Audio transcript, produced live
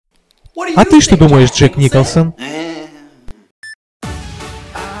А ты что думаешь, Джек Николсон?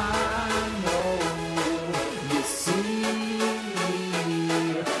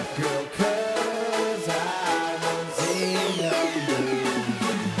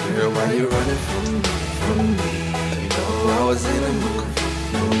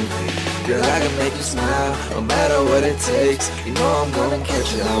 Girl, I can make you smile, no matter what it takes. You know I'm gonna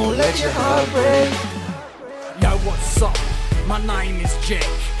catch you, I won't let your heart break. Yo, what's up? My name is Jake.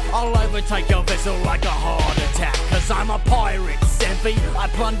 I'll overtake your vessel like a heart attack. Cause I'm a pirate, savvy, I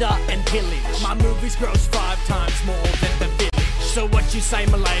plunder and pillage. My movies gross 5 times more than the village. So what you say,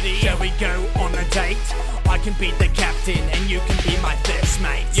 my lady? Shall we go on a date? I can be the captain and you can be my first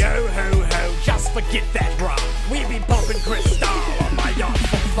mate. Yo ho ho, just forget that rum. We be popping crystal on my yacht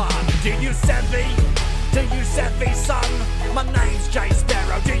for fun. Do you savvy? Do you savvy, son? My name's Jay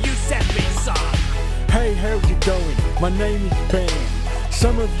Sparrow. Do you savvy, son? Hey, how's it going? My name is Ben.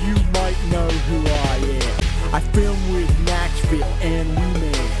 Some of you might know who I am. I film with Nashville and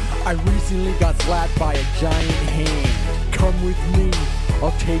Wee-Man. I recently got slapped by a giant hand. Come with me,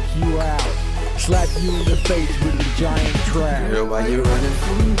 I'll take you out. Slap you in the face with a giant trap. Girl, why you running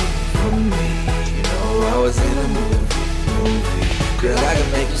from me? You know I was in a movie. Girl, I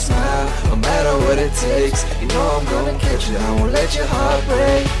can make you smile, no matter what it takes. You know I'm gonna catch you, I won't let your heart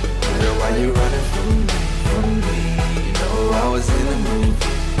break. Girl, why you running from me? You know I was in a movie.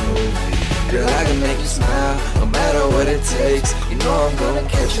 Girl, I can make you smile, no matter what it takes. You know I'm gonna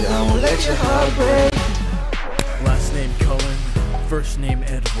catch you, I won't let your heart break. Last name Cullen, first name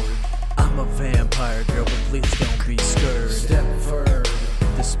Edward. I'm a vampire girl, but please don't be scared. Step forward.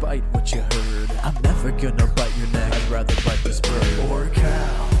 Despite what you heard, I'm never gonna bite your neck. I'd rather bite this bird or a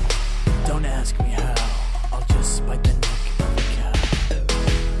cow. Don't ask me how, I'll just bite the neck of a cow.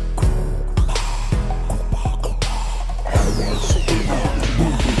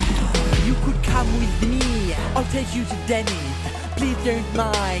 You could come with me, I'll take you to Denny's. Please don't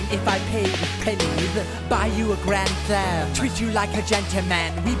mind if I pay with pennies. Buy you a grand slam, treat you like a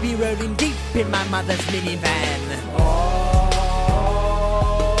gentleman. We be rolling deep in my mother's minivan. Alrighty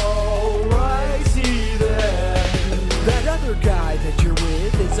then. That other guy that you're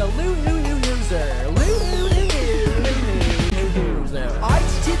with is a loser.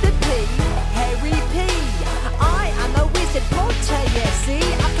 Ice to the P, Harry P. I am a wizard porter, you see.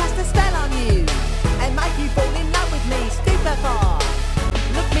 I cast a spell on you and make you fall in love with me, stupefy.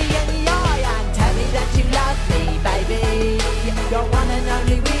 Look me in the eye and tell me that you love me, baby. You're one and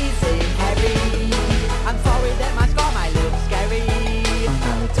only reason, Harry. I'm sorry that my scar might look scary.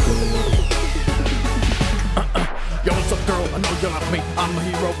 Yo, what's up, girl? I know you love me. I'm a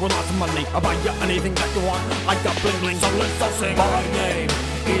hero with lots of money. I'll buy you anything that you want. I got bling bling, so let's all sing. My name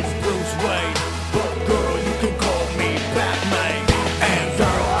is Bruce Wayne, but girl, you can call me Batman. And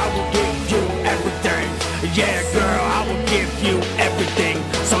girl, I will give you everything. Yeah, girl, I will give you everything.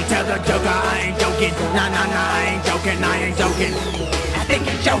 So tell the Joker I ain't joking. Nah, I ain't joking. I ain't joking. I think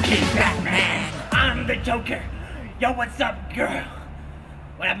you're joking, Batman. I'm the Joker. Yo, what's up, girl?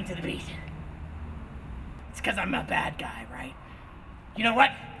 What happened to the beat? It's because I'm a bad guy, right? You know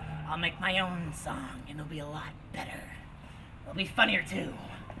what? I'll make my own song, and it'll be a lot better. It'll be funnier, too.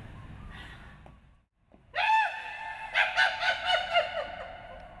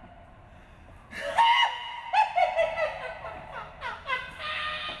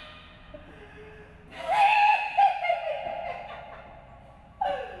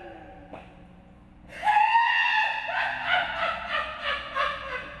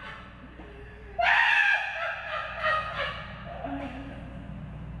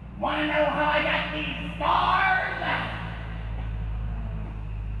 Wanna know how I got these stars?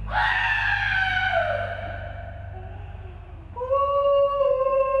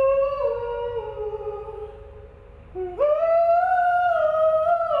 Woo!